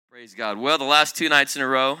Praise God. Well, the last 2 nights in a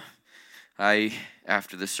row,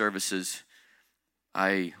 after the services,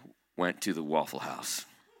 I went to the Waffle House.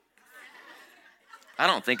 I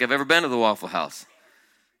don't think I've ever been to the Waffle House.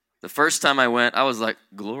 The first time I went, I was like,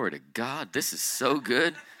 glory to God, this is so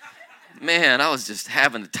good. Man, I was just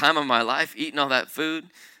having the time of my life, eating all that food.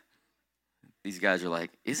 These guys are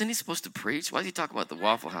like, isn't he supposed to preach? Why is he talking about the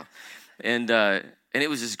Waffle House? And it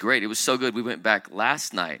was just great. It was so good. We went back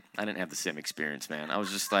last night. I didn't have the same experience, man. I was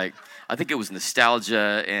just like, I think it was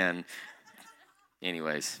nostalgia and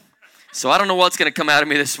anyways. So I don't know what's going to come out of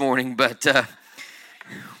me this morning, but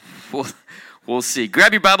we'll see.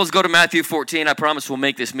 Grab your Bibles, go to Matthew 14. I promise we'll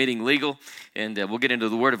make this meeting legal, and we'll get into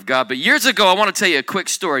the Word of God. But years ago, I want to tell you a quick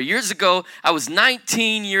story. Years ago, I was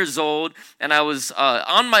 19 years old, and I was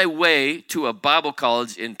on my way to a Bible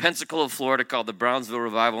college in Pensacola, Florida, called the Brownsville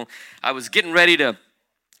Revival. I was getting ready to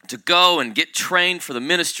go and get trained for the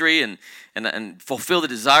ministry and fulfill the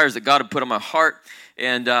desires that God had put on my heart.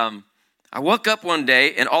 And I woke up one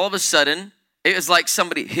day, and all of a sudden, it was like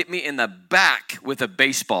somebody hit me in the back with a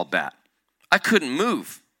baseball bat. I couldn't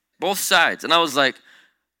move, both sides. And I was like,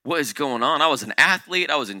 what is going on? I was an athlete.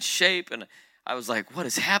 I was in shape. And I was like, what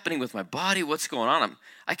is happening with my body? What's going on?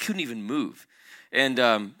 I couldn't even move. And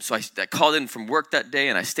so I called in from work that day,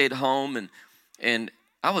 and I stayed home. And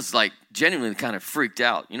I was like genuinely kind of freaked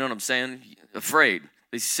out. You know what I'm saying? Afraid.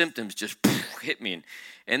 These symptoms just hit me.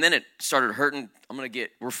 And then it started hurting.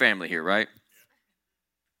 We're family here, right?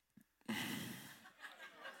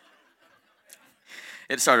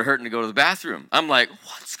 It started hurting to go to the bathroom. I'm like,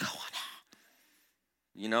 what's going on?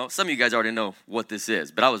 You know, some of you guys already know what this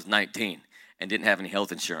is, but I was 19 and didn't have any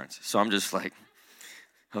health insurance. So I'm just like,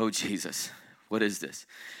 oh, Jesus, what is this?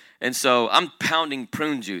 And so I'm pounding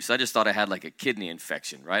prune juice. I just thought I had like a kidney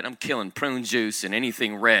infection, right? I'm killing prune juice and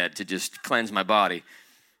anything red to just cleanse my body.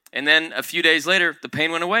 And then a few days later, the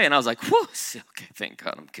pain went away, and I was like, whew, okay, thank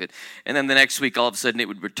God I'm good. And then the next week, all of a sudden, it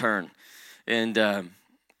would return. And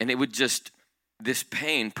it would just... This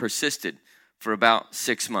pain persisted for about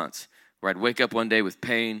 6 months, where I'd wake up one day with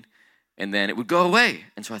pain, and then it would go away.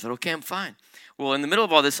 And so I thought, okay, I'm fine. Well, in the middle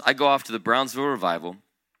of all this, I go off to the Brownsville Revival,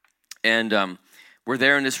 and we're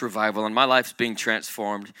there in this revival, and my life's being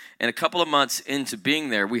transformed. And a couple of months into being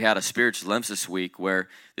there, we had a spiritual emphasis week where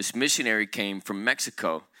this missionary came from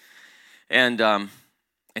Mexico, and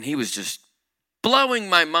he was just blowing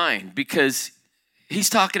my mind because he's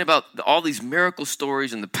talking about all these miracle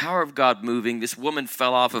stories and the power of God moving. This woman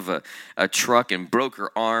fell off of a truck and broke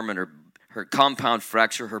her arm, and her compound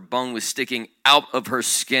fracture. Her bone was sticking out of her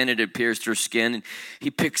skin. It pierced her skin. And he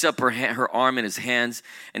picks up her arm in his hands,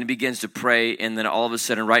 and he begins to pray. And then all of a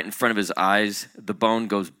sudden, right in front of his eyes, the bone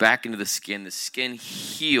goes back into the skin. The skin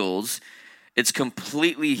heals. It's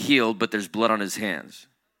completely healed, but there's blood on his hands.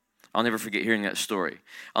 I'll never forget hearing that story.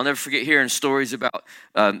 I'll never forget hearing stories about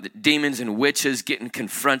demons and witches getting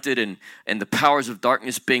confronted and the powers of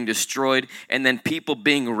darkness being destroyed, and then people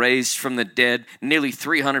being raised from the dead, nearly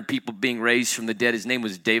 300 people being raised from the dead. His name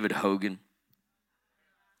was David Hogan.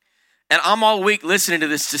 And I'm all week listening to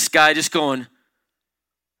this guy just going,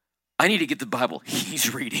 I need to get the Bible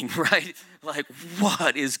he's reading, right? Like,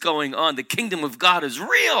 what is going on? The kingdom of God is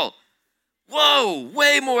real. Whoa,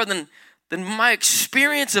 way more than my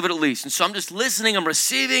experience of it, at least. And so I'm just listening, I'm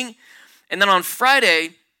receiving. And then on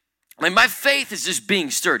Friday, my faith is just being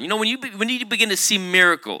stirred. You know, when you begin to see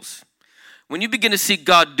miracles, when you begin to see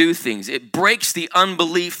God do things, it breaks the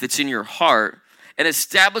unbelief that's in your heart and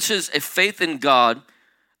establishes a faith in God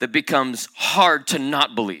that becomes hard to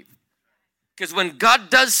not believe. Because when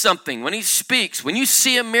God does something, when he speaks, when you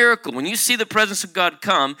see a miracle, when you see the presence of God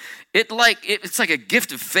come, it's like a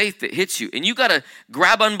gift of faith that hits you. And you got to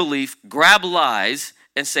grab unbelief, grab lies,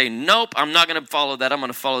 and say, nope, I'm not going to follow that. I'm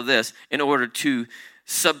going to follow this in order to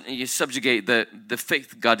subjugate the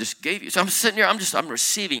faith God just gave you. So I'm sitting here, I'm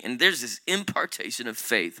receiving, and there's this impartation of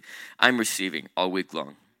faith I'm receiving all week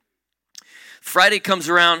long. Friday comes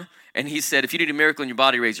around, and he said, if you need a miracle in your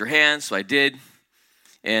body, raise your hand. So I did.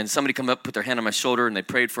 And somebody come up, put their hand on my shoulder, and they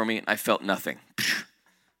prayed for me, and I felt nothing.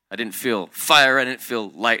 I didn't feel fire. I didn't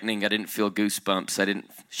feel lightning. I didn't feel goosebumps. I didn't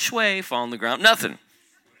fall on the ground. Nothing.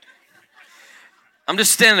 I'm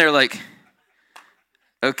just standing there like,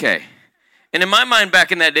 okay. And in my mind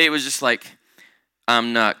back in that day, it was just like,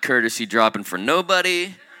 I'm not courtesy dropping for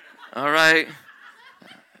nobody. All right?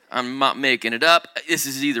 I'm not making it up. This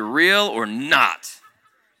is either real or not.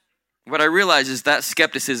 What I realized is that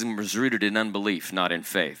skepticism was rooted in unbelief, not in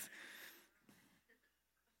faith.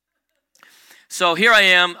 So here I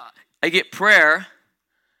am, I get prayer,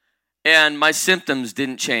 and my symptoms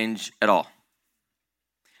didn't change at all.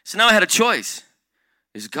 So now I had a choice.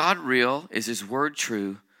 Is God real? Is his word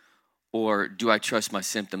true? or do I trust my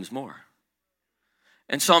symptoms more?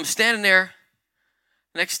 And so I'm standing there.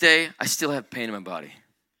 Next day, I still have pain in my body.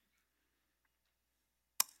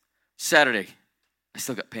 Saturday, I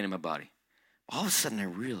still got pain in my body. All of a sudden, I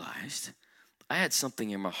realized I had something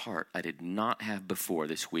in my heart I did not have before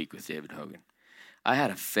this week with David Hogan. I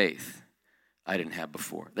had a faith I didn't have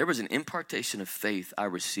before. There was an impartation of faith I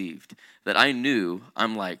received that I knew,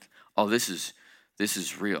 I'm like, oh, this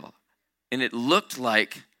is real. And it looked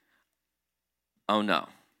like, oh no,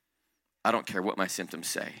 I don't care what my symptoms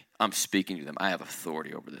say. I'm speaking to them. I have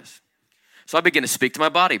authority over this. So I begin to speak to my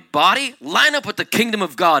body. Body, line up with the kingdom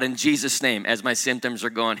of God in Jesus' name as my symptoms are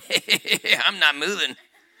going, hey, I'm not moving.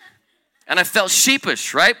 And I felt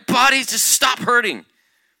sheepish, right? Body, just stop hurting.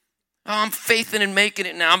 Oh, I'm faithing and making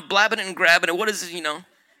it now. I'm blabbing it and grabbing it. What is it,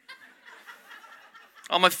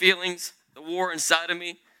 All my feelings, the war inside of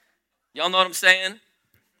me. Y'all know what I'm saying?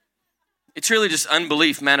 It's really just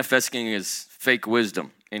unbelief manifesting as fake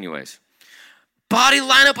wisdom. Anyways. Body,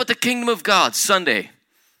 line up with the kingdom of God. Sunday.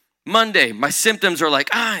 Monday, my symptoms are like,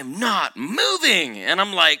 I'm not moving. And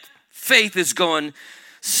I'm like, faith is going,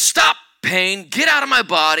 stop pain, get out of my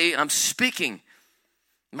body. I'm speaking.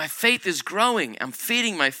 My faith is growing. I'm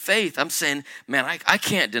feeding my faith. I'm saying, man, I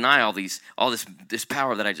can't deny all this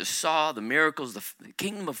power that I just saw, the miracles, the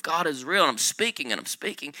kingdom of God is real. And I'm speaking and I'm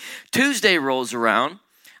speaking. Tuesday rolls around.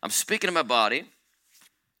 I'm speaking to my body.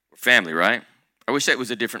 We're family, right? I wish that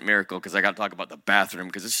was a different miracle because I got to talk about the bathroom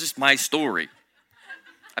because it's just my story.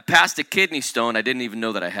 I passed a kidney stone I didn't even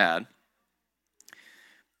know that I had.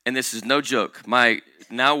 And this is no joke. My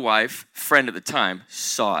now wife, friend at the time,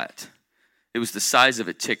 saw it. It was the size of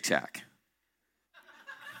a Tic Tac.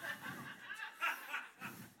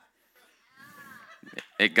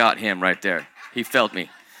 It got him right there. He felt me.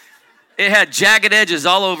 It had jagged edges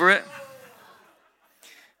all over it.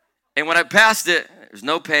 And when I passed it, there's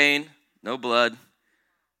no pain, no blood.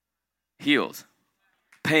 Healed.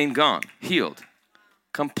 Pain gone. Healed.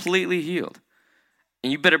 Completely healed.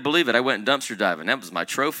 And you better believe it, I went dumpster diving. That was my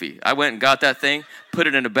trophy. I went and got that thing, put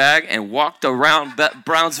it in a bag, and walked around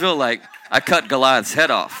Brownsville like I cut Goliath's head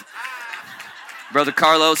off. Brother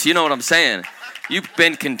Carlos, you know what I'm saying. You've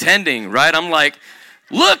been contending, right? I'm like,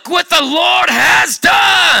 look what the Lord has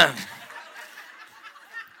done.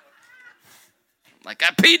 Like,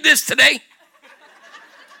 I peed this today.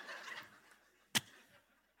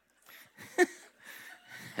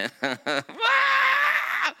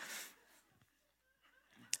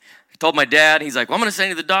 Told my dad, he's like, well, I'm going to send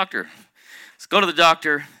you to the doctor. Let's go to the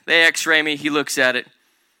doctor. They x-ray me. He looks at it.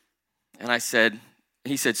 And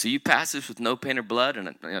he said, so you passed this with no pain or blood?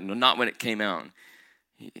 And not when it came out.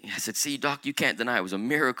 I said, see, doc, you can't deny it was a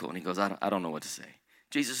miracle. And he goes, I don't know what to say.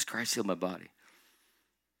 Jesus Christ healed my body.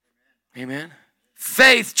 Amen.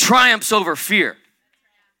 Faith triumphs over fear.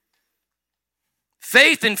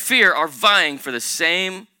 Faith and fear are vying for the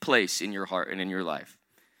same place in your heart and in your life.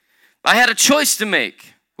 I had a choice to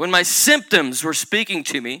make when my symptoms were speaking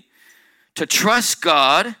to me to trust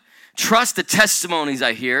God, trust the testimonies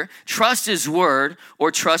I hear, trust His word, or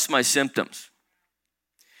trust my symptoms.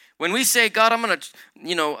 When we say, God,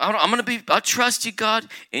 I'll trust you, God.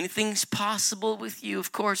 Anything's possible with you.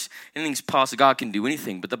 Of course, anything's possible. God can do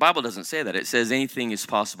anything, but the Bible doesn't say that. It says anything is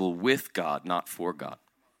possible with God, not for God,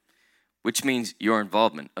 which means your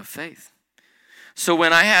involvement of faith. So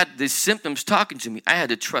when I had these symptoms talking to me, I had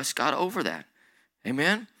to trust God over that.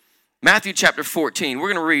 Amen? Matthew chapter 14,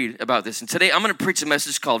 we're going to read about this. And today I'm going to preach a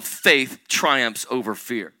message called Faith Triumphs Over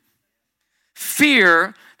Fear.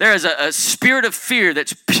 Fear, there is a spirit of fear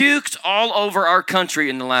that's puked all over our country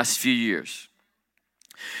in the last few years.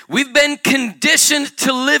 We've been conditioned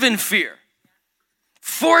to live in fear,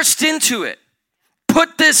 forced into it.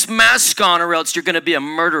 Put this mask on or else you're going to be a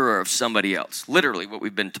murderer of somebody else. Literally what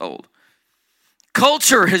we've been told.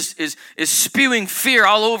 Culture is spewing fear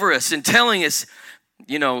all over us and telling us,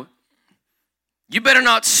 you better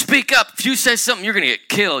not speak up. If you say something, you're going to get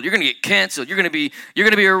killed. You're going to get canceled. You're going to be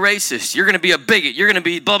a racist. You're going to be a bigot. You're going to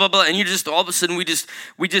be blah, blah, blah. And you just, all of a sudden, we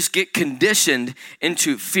just get conditioned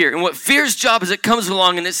into fear. And what fear's job is it comes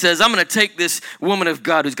along and it says, I'm going to take this woman of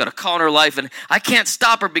God who's got a call in her life and I can't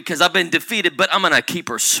stop her because I've been defeated, but I'm going to keep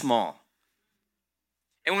her small.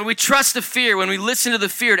 And when we trust the fear, when we listen to the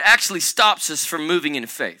fear, it actually stops us from moving in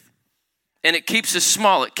faith. And it keeps us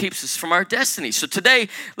small. It keeps us from our destiny. So today,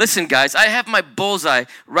 listen, guys, I have my bullseye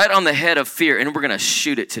right on the head of fear, and we're going to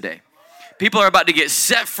shoot it today. People are about to get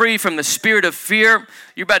set free from the spirit of fear.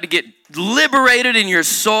 You're about to get liberated in your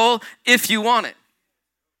soul if you want it.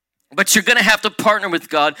 But you're going to have to partner with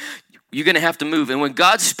God. you're going to have to move. And when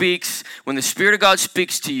God speaks, when the Spirit of God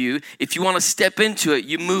speaks to you, if you want to step into it,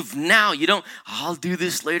 you move now. You don't, I'll do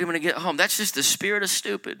this later when I get home. That's just the spirit of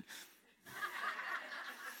stupid.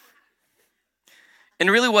 And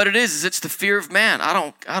really what it is it's the fear of man. I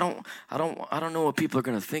don't know what people are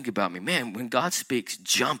going to think about me. Man, when God speaks,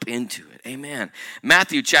 jump into it. Amen.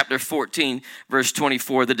 Matthew chapter 14, verse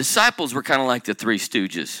 24. The disciples were kind of like the Three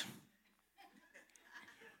Stooges.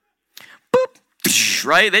 Boop,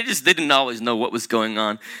 right? They didn't always know what was going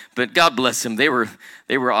on. But God bless them. They were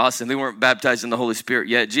awesome. They weren't baptized in the Holy Spirit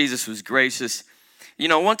yet. Jesus was gracious. You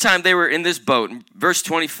know, one time they were in this boat. Verse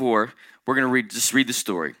 24, we're going to read the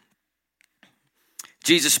story.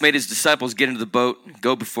 Jesus made his disciples get into the boat,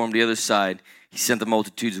 go before him to the other side. He sent the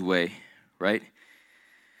multitudes away, right?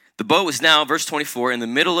 The boat was now, verse 24, in the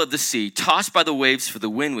middle of the sea, tossed by the waves, for the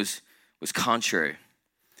wind was contrary.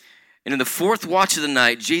 And in the fourth watch of the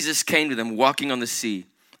night, Jesus came to them walking on the sea.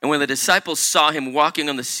 And when the disciples saw him walking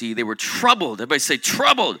on the sea, they were troubled. Everybody say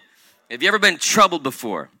troubled. Have you ever been troubled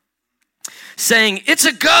before? Saying, it's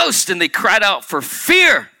a ghost. And they cried out for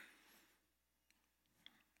fear.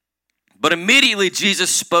 But immediately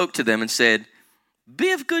Jesus spoke to them and said,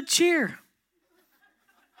 be of good cheer.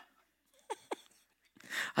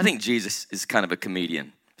 I think Jesus is kind of a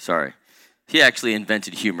comedian. Sorry. He actually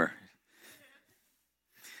invented humor.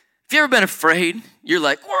 Have you ever been afraid? You're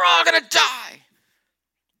like, we're all going to die.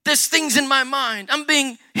 This thing's in my mind. I'm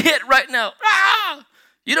being hit right now. Ah!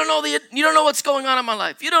 You don't know what's going on in my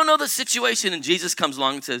life. You don't know the situation. And Jesus comes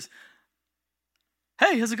along and says,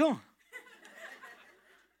 hey, how's it going?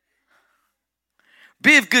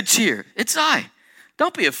 Be of good cheer. It's I.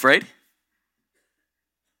 Don't be afraid.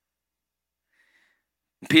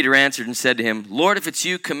 And Peter answered and said to him, Lord, if it's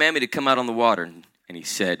you, command me to come out on the water. And he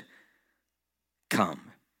said, come.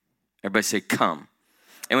 Everybody say, come.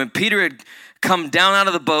 And when Peter had come down out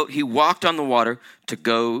of the boat, he walked on the water to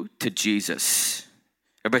go to Jesus.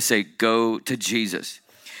 Everybody say, go to Jesus.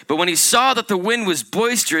 But when he saw that the wind was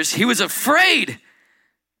boisterous, he was afraid.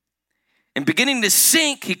 And beginning to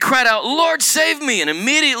sink, he cried out, Lord, save me. And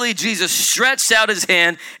immediately Jesus stretched out his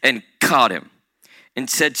hand and caught him and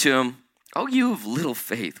said to him, oh, you of little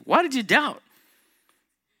faith, why did you doubt?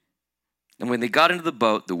 And when they got into the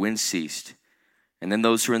boat, the wind ceased. And then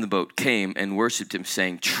those who were in the boat came and worshiped him,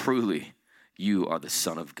 saying, truly, you are the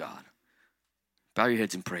Son of God. Bow your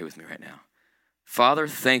heads and pray with me right now. Father,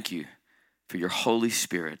 thank you for your Holy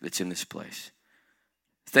Spirit that's in this place.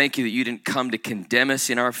 Thank you that you didn't come to condemn us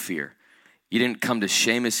in our fear. You didn't come to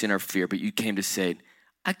shame us in our fear, but you came to say,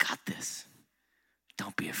 I got this.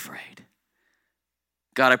 Don't be afraid.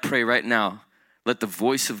 God, I pray right now, let the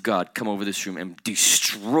voice of God come over this room and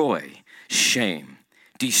destroy shame,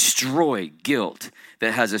 destroy guilt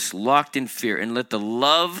that has us locked in fear, and let the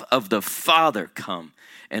love of the Father come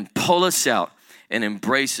and pull us out and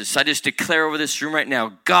embrace us. I just declare over this room right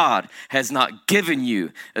now, God has not given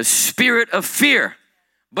you a spirit of fear,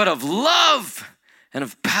 but of love and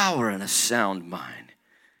of power and a sound mind.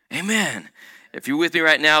 Amen. If you're with me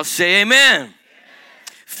right now, say amen. Amen.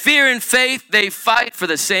 Fear and faith, they fight for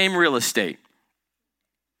the same real estate.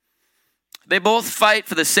 They both fight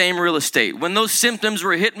for the same real estate. When those symptoms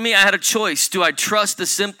were hitting me, I had a choice. Do I trust the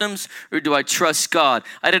symptoms or do I trust God?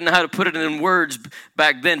 I didn't know how to put it in words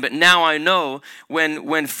back then, but now I know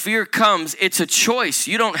when fear comes, it's a choice.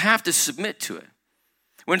 You don't have to submit to it.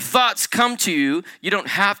 When thoughts come to you, you don't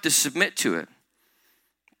have to submit to it.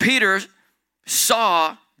 Peter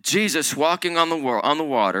saw Jesus walking on the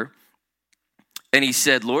water, and he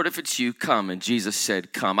said, Lord, if it's you, come. And Jesus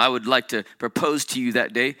said, come. I would like to propose to you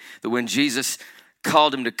that day that when Jesus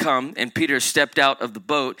called him to come and Peter stepped out of the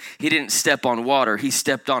boat, he didn't step on water, he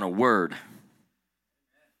stepped on a word.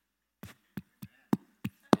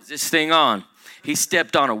 Is this thing on? He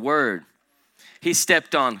stepped on a word. He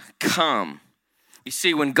stepped on come. You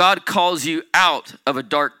see, when God calls you out of a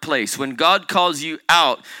dark place, when God calls you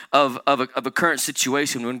out of a current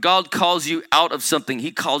situation, when God calls you out of something,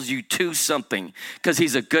 he calls you to something because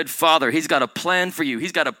he's a good father. He's got a plan for you.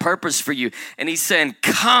 He's got a purpose for you. And he's saying,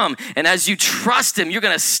 come. And as you trust him, you're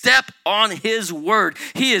going to step on his word.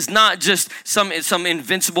 He is not just some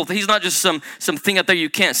invincible thing. He's not just some thing out there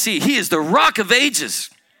you can't see. He is the rock of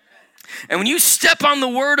ages. And when you step on the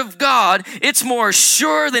word of God, it's more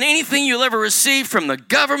sure than anything you'll ever receive from the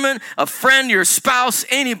government, a friend, your spouse,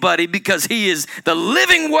 anybody, because he is the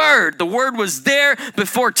living word. The word was there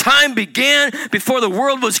before time began, before the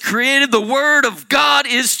world was created. The word of God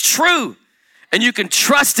is true, and you can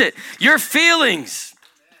trust it. Your feelings.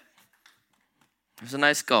 It was a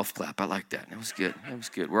nice golf clap. I like that. That was good. That was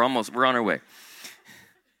good. We're on our way.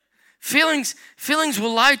 Feelings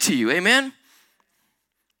will lie to you. Amen.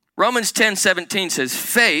 Romans 10:17 says,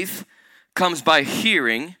 faith comes by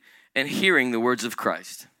hearing, and hearing the words of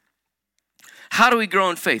Christ. How do we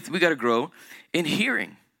grow in faith? We got to grow in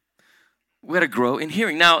hearing. We got to grow in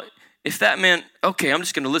hearing. Now, if that meant, okay, I'm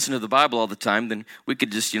just going to listen to the Bible all the time, then we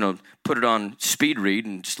could just, put it on speed read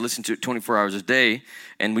and just listen to it 24 hours a day,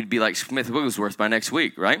 and we'd be like Smith Wigglesworth by next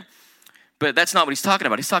week, right? But that's not what he's talking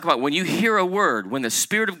about. He's talking about when you hear a word, when the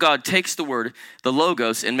Spirit of God takes the word, the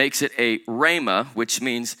logos, and makes it a rhema, which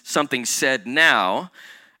means something said now,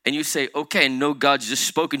 and you say, okay, no, God's just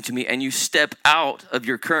spoken to me, and you step out of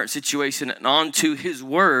your current situation and onto his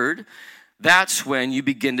word, that's when you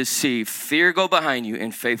begin to see fear go behind you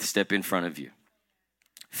and faith step in front of you.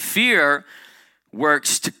 Fear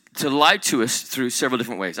works to lie to us through several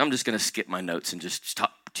different ways. I'm just going to skip my notes and just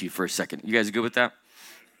talk to you for a second. You guys good with that?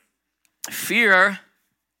 Fear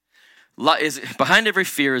is behind every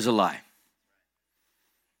fear is a lie.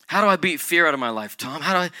 How do I beat fear out of my life, Tom?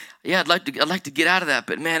 I'd like to get out of that,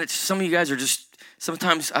 but man, it's some of you guys are just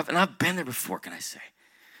sometimes, I've been there before, can I say?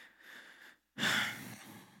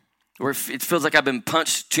 Where it feels like I've been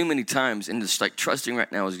punched too many times, and just like trusting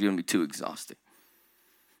right now is going to be too exhausting.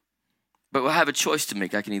 But I have a choice to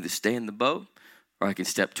make. I can either stay in the boat, or I can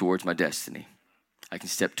step towards my destiny. I can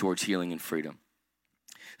step towards healing and freedom.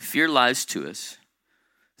 Fear lies to us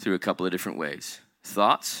through a couple of different ways: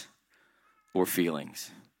 thoughts or feelings.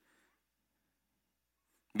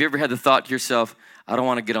 Have you ever had the thought to yourself, I don't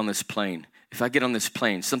want to get on this plane. If I get on this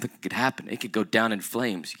plane, something could happen. It could go down in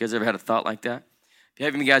flames. You guys ever had a thought like that?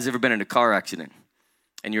 Have you guys ever been in a car accident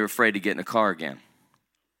and you're afraid to get in a car again?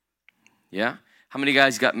 Yeah? How many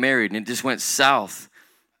guys got married and it just went south,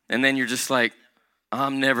 and then you're just like,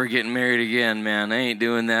 I'm never getting married again, man. I ain't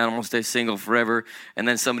doing that. I'm going to stay single forever. And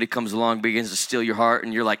then somebody comes along, begins to steal your heart,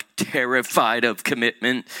 and you're like terrified of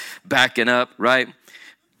commitment, backing up, right?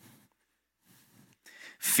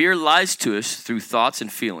 Fear lies to us through thoughts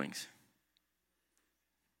and feelings,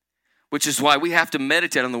 which is why we have to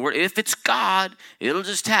meditate on the word. If it's God, it'll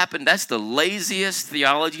just happen. That's the laziest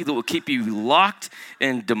theology that will keep you locked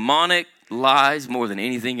in demonic lies more than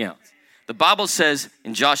anything else. The Bible says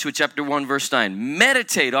in Joshua chapter 1, verse 9,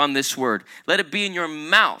 meditate on this word. Let it be in your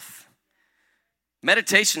mouth.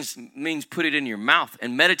 Meditation means put it in your mouth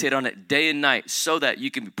and meditate on it day and night so that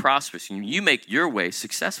you can be prosperous and you make your way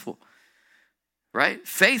successful, right?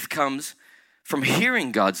 Faith comes from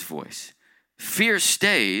hearing God's voice. Fear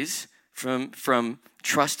stays from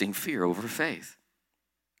trusting fear over faith.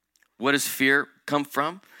 What does fear come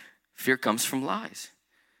from? Fear comes from lies.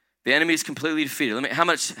 The enemy is completely defeated. How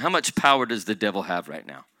much power does the devil have right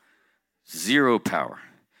now? Zero power.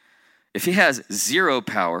 If he has zero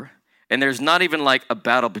power, and there's not even like a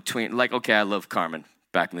battle between, like, okay, I love Carmen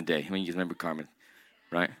back in the day. I mean, you remember Carmen,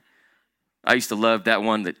 right? I used to love that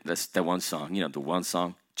one, that one song, the one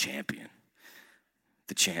song, Champion.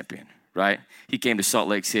 The Champion, right? He came to Salt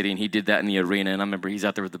Lake City and he did that in the arena, and I remember he's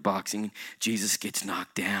out there with the boxing. Jesus gets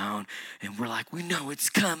knocked down, and we're like, we know it's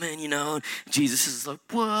coming, Jesus is like,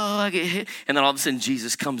 whoa, I get hit. And then all of a sudden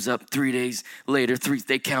Jesus comes up 3 days later,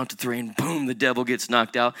 they count to three, and boom, the devil gets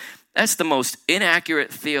knocked out. That's the most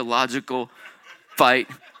inaccurate theological fight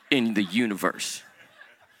in the universe.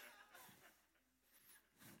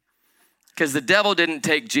 Because the devil didn't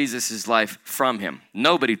take Jesus' life from him.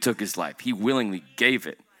 Nobody took his life. He willingly gave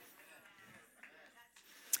it.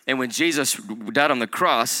 And when Jesus died on the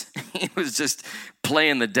cross, he was just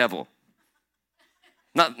playing the devil.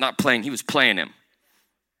 Not playing, he was playing him.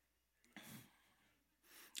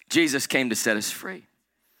 Jesus came to set us free.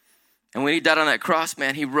 And when he died on that cross,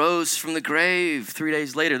 man, he rose from the grave 3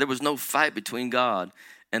 days later. There was no fight between God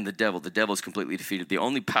and the devil. The devil is completely defeated. The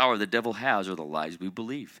only power the devil has are the lies we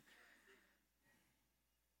believe.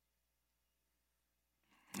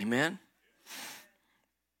 Amen?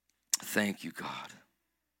 Thank you, God.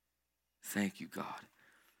 Thank you, God.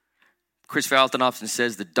 Chris Valentin often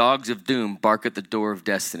says, the dogs of doom bark at the door of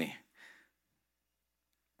destiny.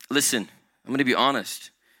 Listen, I'm going to be honest.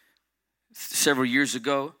 Several years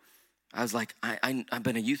ago, I was like, I've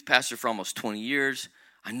been a youth pastor for almost 20 years.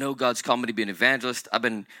 I know God's called me to be an evangelist. I've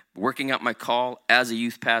been working out my call as a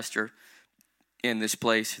youth pastor in this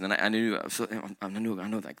place. And then I knew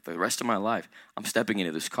like the rest of my life, I'm stepping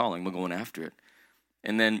into this calling. We're going after it.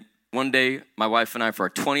 And then one day, my wife and I, for our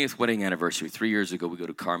 20th wedding anniversary, 3 years ago, we go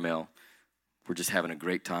to Carmel. We're just having a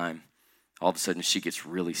great time. All of a sudden, she gets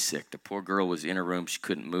really sick. The poor girl was in her room. She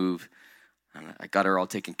couldn't move. And I got her all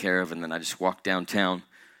taken care of, and then I just walked downtown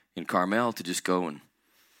in Carmel to just go and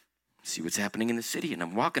see what's happening in the city. And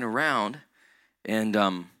I'm walking around, and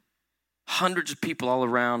hundreds of people all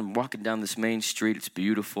around. I'm walking down this main street. It's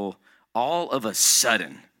beautiful. All of a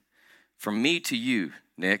sudden, from me to you,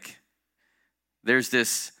 Nick, there's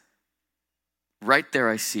this, right there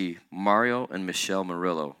I see Mario and Michelle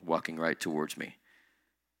Murillo walking right towards me.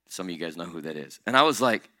 Some of you guys know who that is. And I was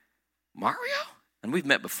like, Mario? And we've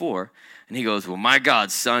met before. And he goes, well, my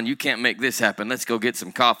God, son, you can't make this happen. Let's go get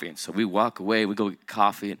some coffee. And so we walk away. We go get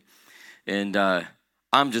coffee. And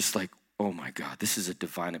I'm just like, oh, my God, this is a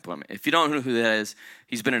divine appointment. If you don't know who that is,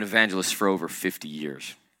 he's been an evangelist for over 50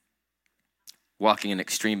 years, walking in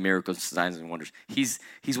extreme miracles, signs, and wonders. He's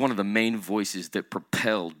one of the main voices that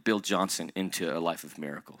propelled Bill Johnson into a life of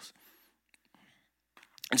miracles.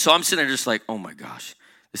 And so I'm sitting there just like, oh, my gosh.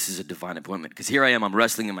 This is a divine appointment, because here I am, I'm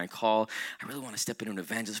wrestling in my call. I really want to step into an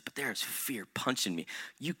evangelist, but there's fear punching me.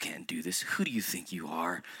 You can't do this. Who do you think you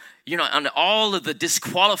are? You know, and all of the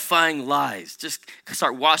disqualifying lies just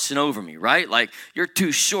start washing over me, right? Like, you're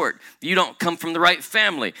too short. You don't come from the right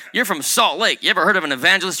family. You're from Salt Lake. You ever heard of an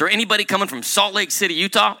evangelist or anybody coming from Salt Lake City,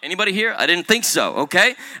 Utah? Anybody here? I didn't think so,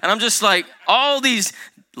 okay? And I'm just like, all these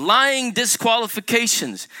lying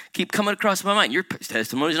disqualifications keep coming across my mind. Your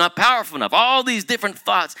testimony is not powerful enough. All these different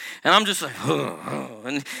thoughts. And I'm just like,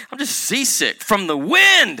 and I'm just seasick from the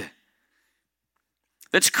wind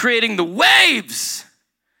that's creating the waves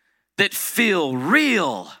that feel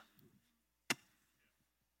real.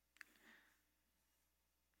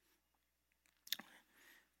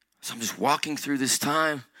 So I'm just walking through this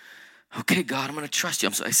time. Okay, God, I'm going to trust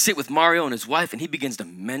you. So I sit with Mario and his wife, and he begins to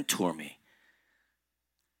mentor me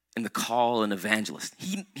in the call and evangelist.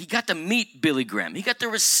 He got to meet Billy Graham. He got to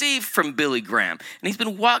receive from Billy Graham. And he's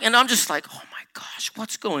been walking, and I'm just like, oh my gosh,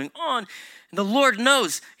 what's going on? And the Lord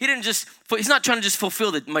knows. He's not trying to just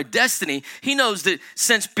fulfill my destiny. He knows that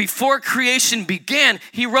since before creation began,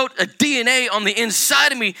 he wrote a DNA on the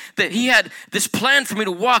inside of me that he had this plan for me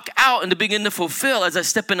to walk out and to begin to fulfill as I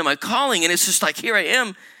step into my calling. And it's just like, here I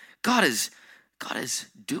am. God is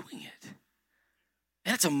doing it.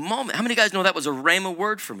 And it's a moment. How many guys know that was a rhema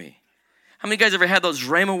word for me? How many guys ever had those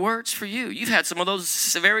rhema words for you? You've had some of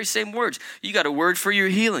those very same words. You got a word for your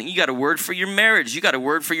healing. You got a word for your marriage. You got a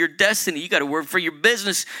word for your destiny. You got a word for your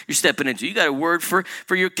business you're stepping into. You got a word for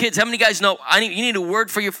your kids. How many guys know you need a word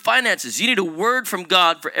for your finances? You need a word from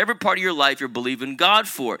God for every part of your life you're believing God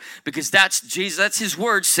for, because that's Jesus. That's his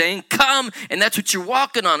word saying, come, and that's what you're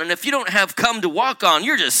walking on. And if you don't have come to walk on,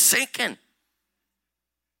 you're just sinking.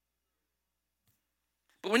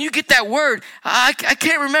 But when you get that word, I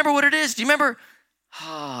can't remember what it is. Do you remember?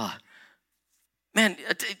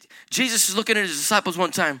 Jesus is looking at his disciples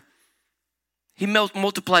one time. He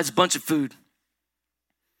multiplies a bunch of food.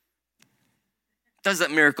 Does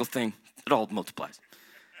that miracle thing. It all multiplies.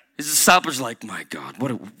 His disciples are like, my God,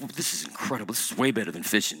 this is incredible. This is way better than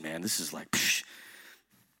fishing, man. This is like, psh.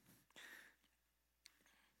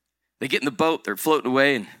 They get in the boat. They're floating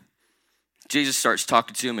away, and Jesus starts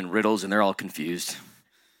talking to them in riddles, and they're all confused.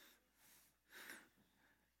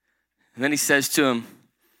 And then he says to him,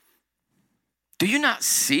 do you not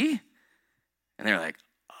see? And they're like,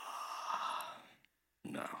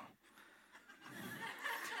 no.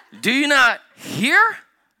 Do you not hear?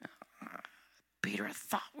 Peter, I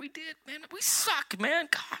thought we did, man. We suck, man.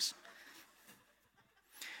 Gosh.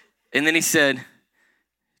 And then he said,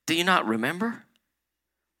 do you not remember?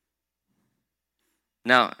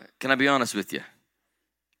 Now, can I be honest with you?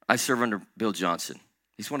 I serve under Bill Johnson.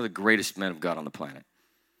 He's one of the greatest men of God on the planet.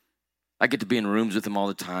 I get to be in rooms with him all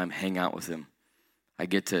the time, hang out with him. I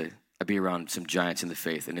be around some giants in the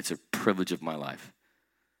faith, and it's a privilege of my life.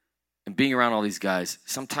 And being around all these guys,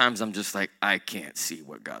 sometimes I'm just like, I can't see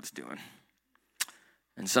what God's doing.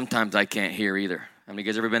 And sometimes I can't hear either. How many of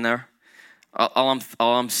you guys ever been there? All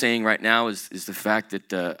I'm saying right now is the fact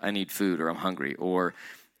that I need food, or I'm hungry, or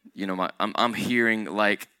I'm hearing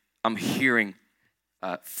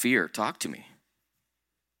fear talk to me.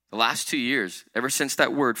 The last 2 years, ever since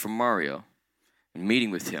that word from Mario and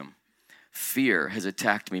meeting with him, fear has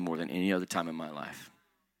attacked me more than any other time in my life.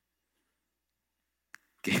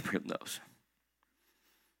 Gabriel knows.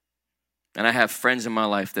 And I have friends in my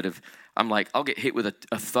life that I'll get hit with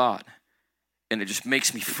a thought, and it just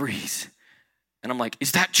makes me freeze. And I'm like,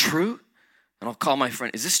 is that true? And I'll call my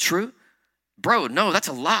friend, is this true? Bro, no, that's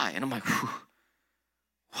a lie. And I'm like,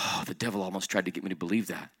 whoa, the devil almost tried to get me to believe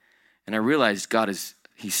that. And I realized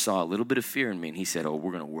he saw a little bit of fear in me, and he said,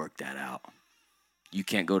 we're going to work that out. You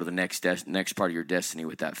can't go to the next part of your destiny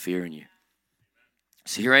with that fear in you.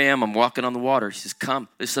 So here I am, I'm walking on the water. He says, come.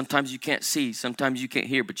 Sometimes you can't see, sometimes you can't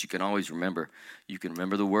hear, but you can always remember. You can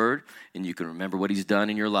remember the word, and you can remember what he's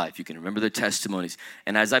done in your life. You can remember the testimonies.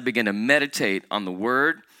 And as I begin to meditate on the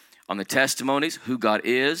word, on the testimonies, who God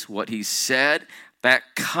is, what he said, that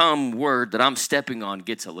come word that I'm stepping on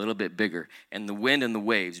gets a little bit bigger, and the wind and the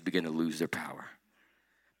waves begin to lose their power.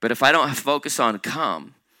 But if I don't focus on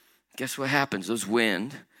come, guess what happens? Those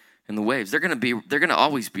wind and the waves, they're going to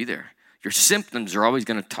always be there. Your symptoms are always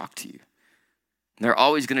going to talk to you. They're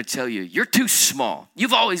always going to tell you, you're too small.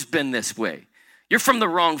 You've always been this way. You're from the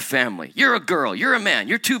wrong family. You're a girl. You're a man.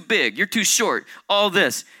 You're too big. You're too short. All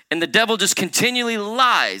this. And the devil just continually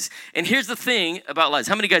lies. And here's the thing about lies.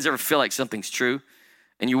 How many guys ever feel like something's true?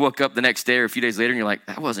 And you woke up the next day or a few days later and you're like,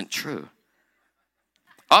 that wasn't true.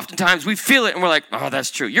 Oftentimes we feel it and we're like, oh,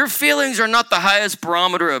 that's true. Your feelings are not the highest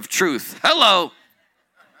barometer of truth. Hello.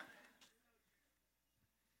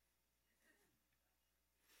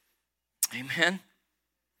 Amen.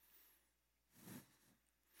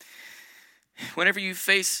 Whenever you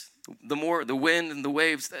face the wind and the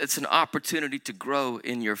waves, it's an opportunity to grow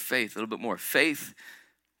in your faith a little bit more. Faith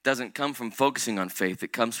doesn't come from focusing on faith.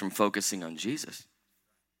 It comes from focusing on Jesus.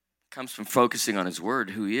 It comes from focusing on his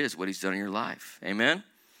word, who he is, what he's done in your life. Amen?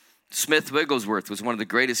 Smith Wigglesworth was one of the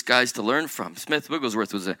greatest guys to learn from. Smith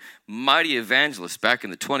Wigglesworth was a mighty evangelist back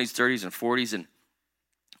in the 20s, 30s, and 40s. And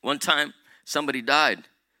one time, somebody died.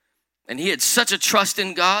 And he had such a trust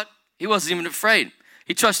in God, he wasn't even afraid.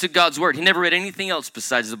 He trusted God's word. He never read anything else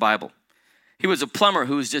besides the Bible. He was a plumber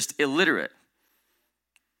who was just illiterate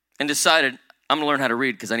and decided, I'm going to learn how to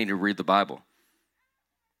read because I need to read the Bible.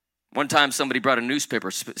 One time somebody brought a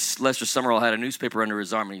newspaper. Lester Summerall had a newspaper under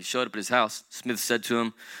his arm, and he showed up at his house. Smith said to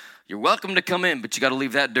him, you're welcome to come in, but you got to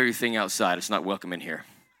leave that dirty thing outside. It's not welcome in here.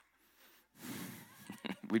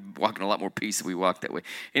 We'd walk in a lot more peace if we walked that way.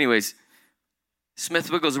 Anyways,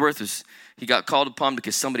 Smith Wigglesworth, he got called upon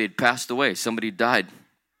because somebody had passed away. Somebody died.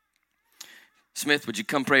 Smith, would you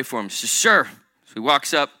come pray for him? He says, sure. So he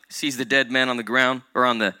walks up, sees the dead man on the ground, or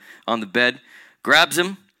on the bed, grabs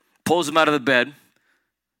him, pulls him out of the bed,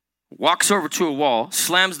 walks over to a wall,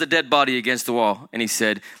 slams the dead body against the wall, and he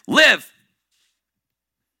said, live!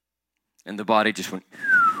 And the body just went,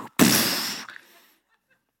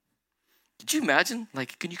 Did you imagine?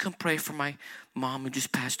 Like, can you come pray for my mom who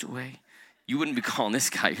just passed away? You wouldn't be calling this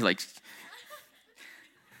guy. You're like,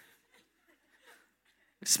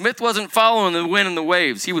 Smith wasn't following the wind and the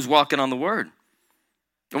waves. He was walking on the word.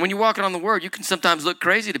 And when you're walking on the word, you can sometimes look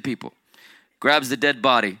crazy to people. Grabs the dead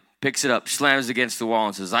body, picks it up, slams it against the wall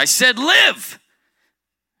and says, I said live!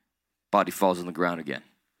 Body falls on the ground again.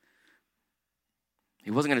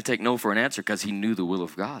 He wasn't going to take no for an answer because he knew the will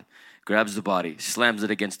of God. Grabs the body, slams it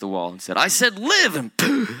against the wall and said, I said live! And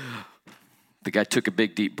the guy took a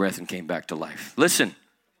big deep breath and came back to life. Listen,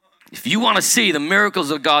 if you want to see the miracles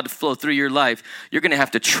of God flow through your life, you're going to have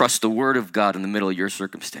to trust the word of God in the middle of your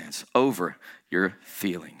circumstance over your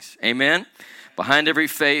feelings. Amen? Behind every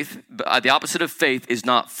faith, the opposite of faith is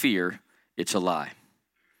not fear, it's a lie.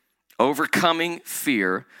 Overcoming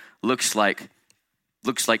fear looks like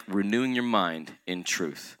renewing your mind in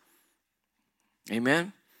truth.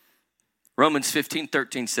 Amen? Romans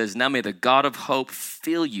 15:13 says, now may the God of hope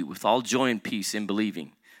fill you with all joy and peace in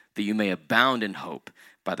believing, that you may abound in hope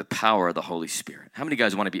by the power of the Holy Spirit. How many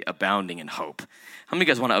guys want to be abounding in hope? How many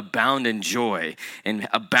guys want to abound in joy and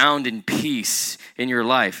abound in peace in your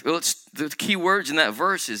life? Well, it's the key words in that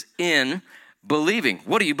verse is in believing.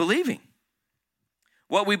 What are you believing?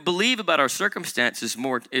 What we believe about our circumstance is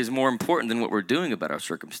more important than what we're doing about our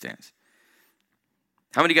circumstance.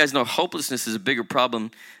 How many guys know hopelessness is a bigger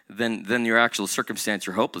problem than your actual circumstance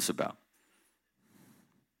you're hopeless about?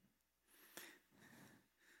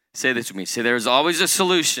 Say this with me. Say, there's always a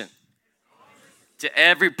solution to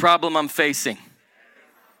every problem I'm facing.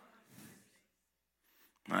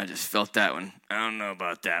 I just felt that one. I don't know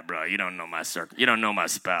about that, bro. You don't know my you don't know my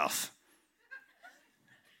spouse.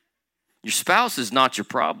 Your spouse is not your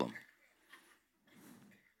problem.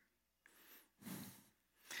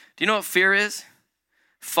 Do you know what fear is?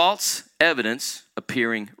 False evidence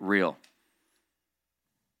appearing real.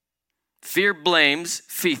 Fear blames,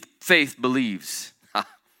 faith believes.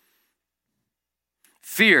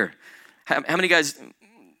 Fear. How many guys,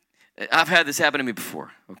 I've had this happen to me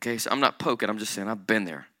before, okay? So I'm not poking, I'm just saying I've been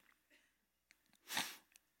there.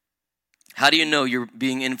 How do you know you're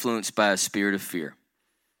being influenced by a spirit of fear?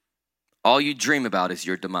 All you dream about is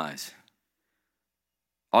your demise.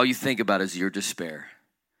 All you think about is your despair.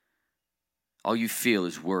 All you feel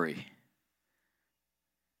is worry.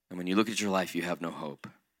 And when you look at your life, you have no hope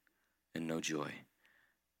and no joy.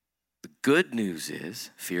 The good news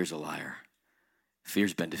is fear's a liar.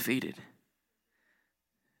 Fear's been defeated.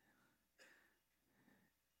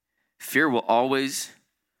 Fear will always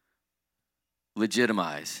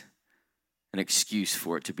legitimize an excuse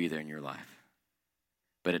for it to be there in your life.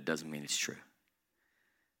 But it doesn't mean it's true.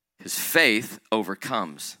 Because faith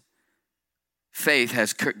overcomes.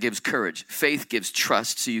 Faith gives courage. Faith gives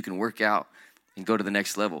trust so you can work out and go to the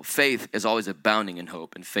next level. Faith is always abounding in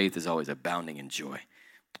hope, and faith is always abounding in joy.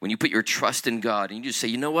 When you put your trust in God and you just say,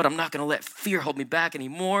 you know what, I'm not going to let fear hold me back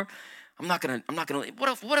anymore. I'm not going to,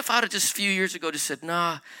 what if I had just a few years ago just said,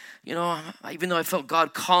 nah, even though I felt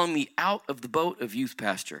God calling me out of the boat of youth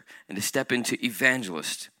pastor and to step into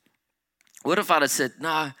evangelist. What if I'd have said,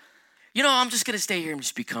 nah, I'm just going to stay here and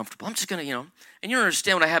just be comfortable. I'm just going to, and you don't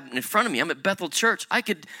understand what I have in front of me. I'm at Bethel Church. I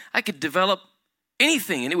could develop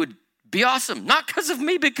anything and it would be awesome. Not because of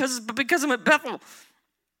me, but because I'm at Bethel.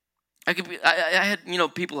 I had,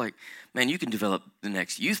 people like, man, you can develop the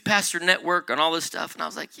next youth pastor network and all this stuff. And I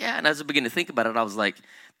was like, yeah. And as I began to think about it, I was like,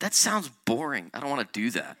 that sounds boring. I don't want to do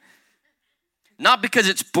that. Not because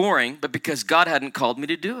it's boring, but because God hadn't called me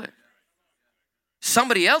to do it.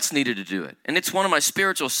 Somebody else needed to do it. And it's one of my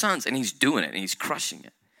spiritual sons, and he's doing it, and he's crushing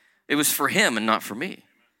it. It was for him and not for me.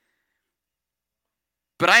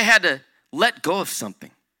 But I had to let go of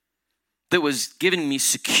something that was giving me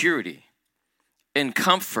security and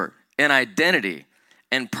comfort and identity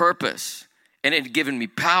and purpose. And it had given me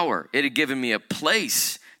power. It had given me a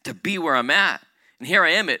place to be where I'm at. And here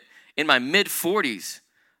I am in my mid-40s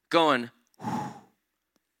going, whew,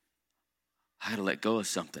 I had to let go of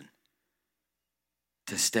something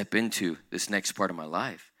to step into this next part of my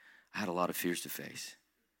life. I had a lot of fears to face.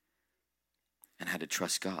 And I had to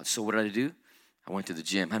trust God. So what did I do? I went to the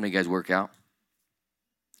gym. How many of you guys work out?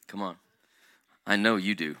 Come on. I know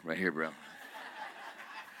you do right here, bro.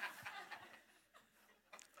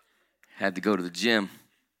 Had to go to the gym.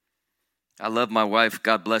 I love my wife.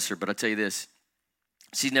 God bless her. But I'll tell you this.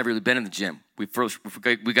 She's never really been in the gym. We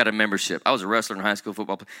got a membership. I was a wrestler in high school,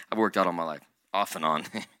 football player. I've worked out all my life, off and on,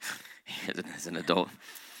 as an adult.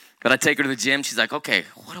 But I take her to the gym. She's like, okay,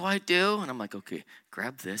 what do I do? And I'm like, okay,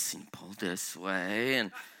 grab this and pull this way.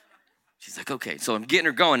 And she's like, okay. So I'm getting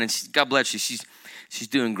her going. And God bless you. She's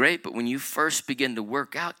doing great. But when you first begin to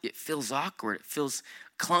work out, it feels awkward. It feels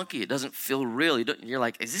clunky. It doesn't feel real. You're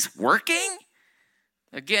like, is this working?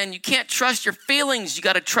 Again, you can't trust your feelings. You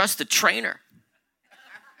got to trust the trainer.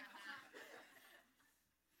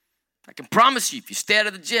 I can promise you, if you stay out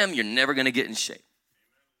of the gym, you're never going to get in shape.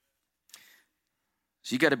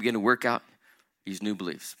 So you got to begin to work out these new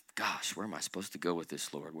beliefs. Gosh, where am I supposed to go with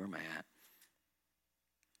this, Lord? Where am I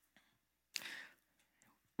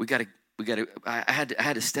at? I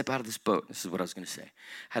had to step out of this boat. This is what I was going to say. I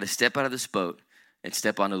had to step out of this boat and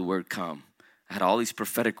step onto the word come. I had all these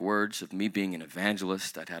prophetic words of me being an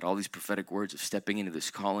evangelist. I'd had all these prophetic words of stepping into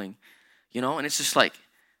this calling, and it's just like,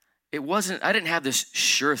 I didn't have this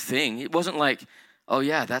sure thing. It wasn't like, oh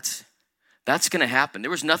yeah, that's going to happen.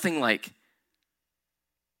 There was nothing like,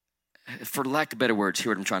 for lack of better words,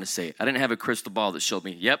 hear what I'm trying to say. I didn't have a crystal ball that showed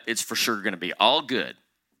me, yep, it's for sure going to be all good.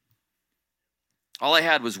 All I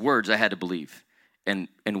had was words I had to believe and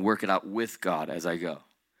work it out with God as I go.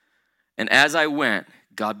 And as I went,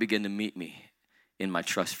 God began to meet me in my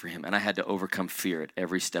trust for him. And I had to overcome fear at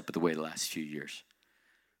every step of the way the last few years.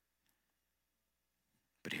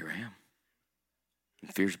 But here I am.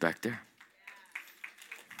 And fear's back there.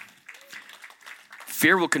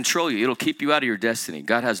 Fear will control you. It'll keep you out of your destiny.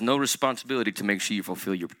 God has no responsibility to make sure you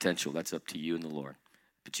fulfill your potential. That's up to you and the Lord.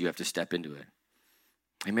 But you have to step into it.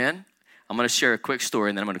 Amen? I'm going to share a quick story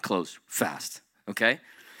and then I'm going to close fast. Okay?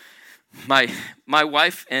 My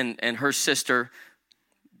wife and her sister,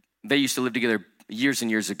 they used to live together years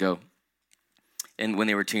and years ago, and when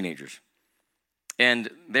they were teenagers. And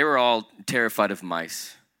they were all terrified of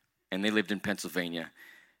mice, and they lived in Pennsylvania.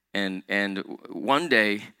 And one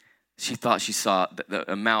day, she thought she saw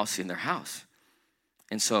a mouse in their house.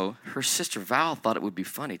 And so her sister Val thought it would be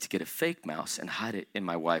funny to get a fake mouse and hide it in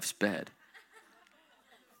my wife's bed.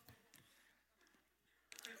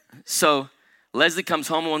 So Leslie comes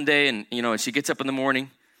home one day, and she gets up in the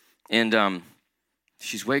morning, and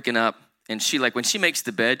she's waking up, and she when she makes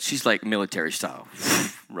the bed, she's like military style,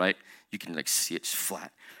 right? You can see it's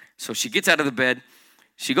flat. So she gets out of the bed,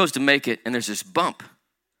 she goes to make it, and there's this bump.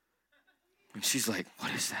 And she's like,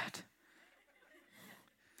 what is that?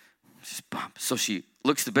 This bump. So she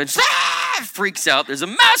looks at the bed, freaks out. There's a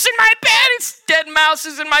mouse in my bed. It's dead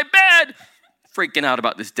mouses in my bed. Freaking out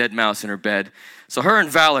about this dead mouse in her bed. So her and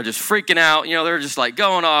Val are just freaking out. They're just like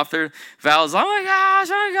going off. Val's, oh my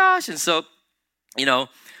gosh. And so,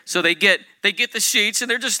 so they get the sheets, and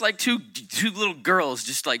they're just like two little girls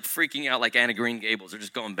just like freaking out like Anna Green Gables. They're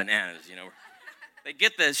just going bananas, They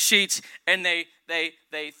get the sheets, and they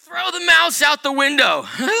throw the mouse out the window.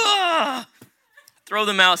 Throw throw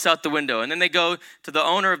the mouse out the window. And then they go to the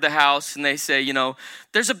owner of the house and they say,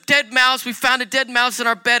 there's a dead mouse. We found a dead mouse in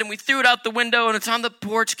our bed and we threw it out the window and it's on the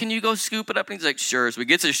porch. Can you go scoop it up? And he's like, sure. So he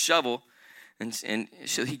gets his shovel and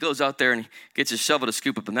so he goes out there and he gets his shovel to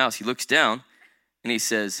scoop up the mouse. He looks down and he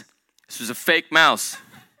says, this was a fake mouse.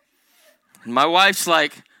 And my wife's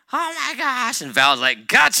like, oh my gosh. And Val's like,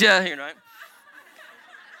 gotcha.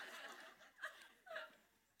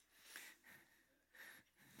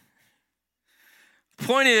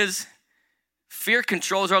 Point is, fear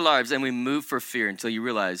controls our lives, and we move for fear until you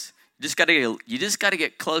realize you just got to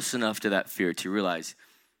get close enough to that fear to realize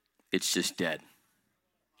it's just dead.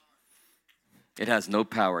 It has no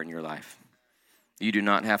power in your life. You do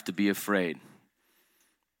not have to be afraid.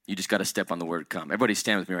 You just got to step on the word come. Everybody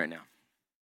stand with me right now.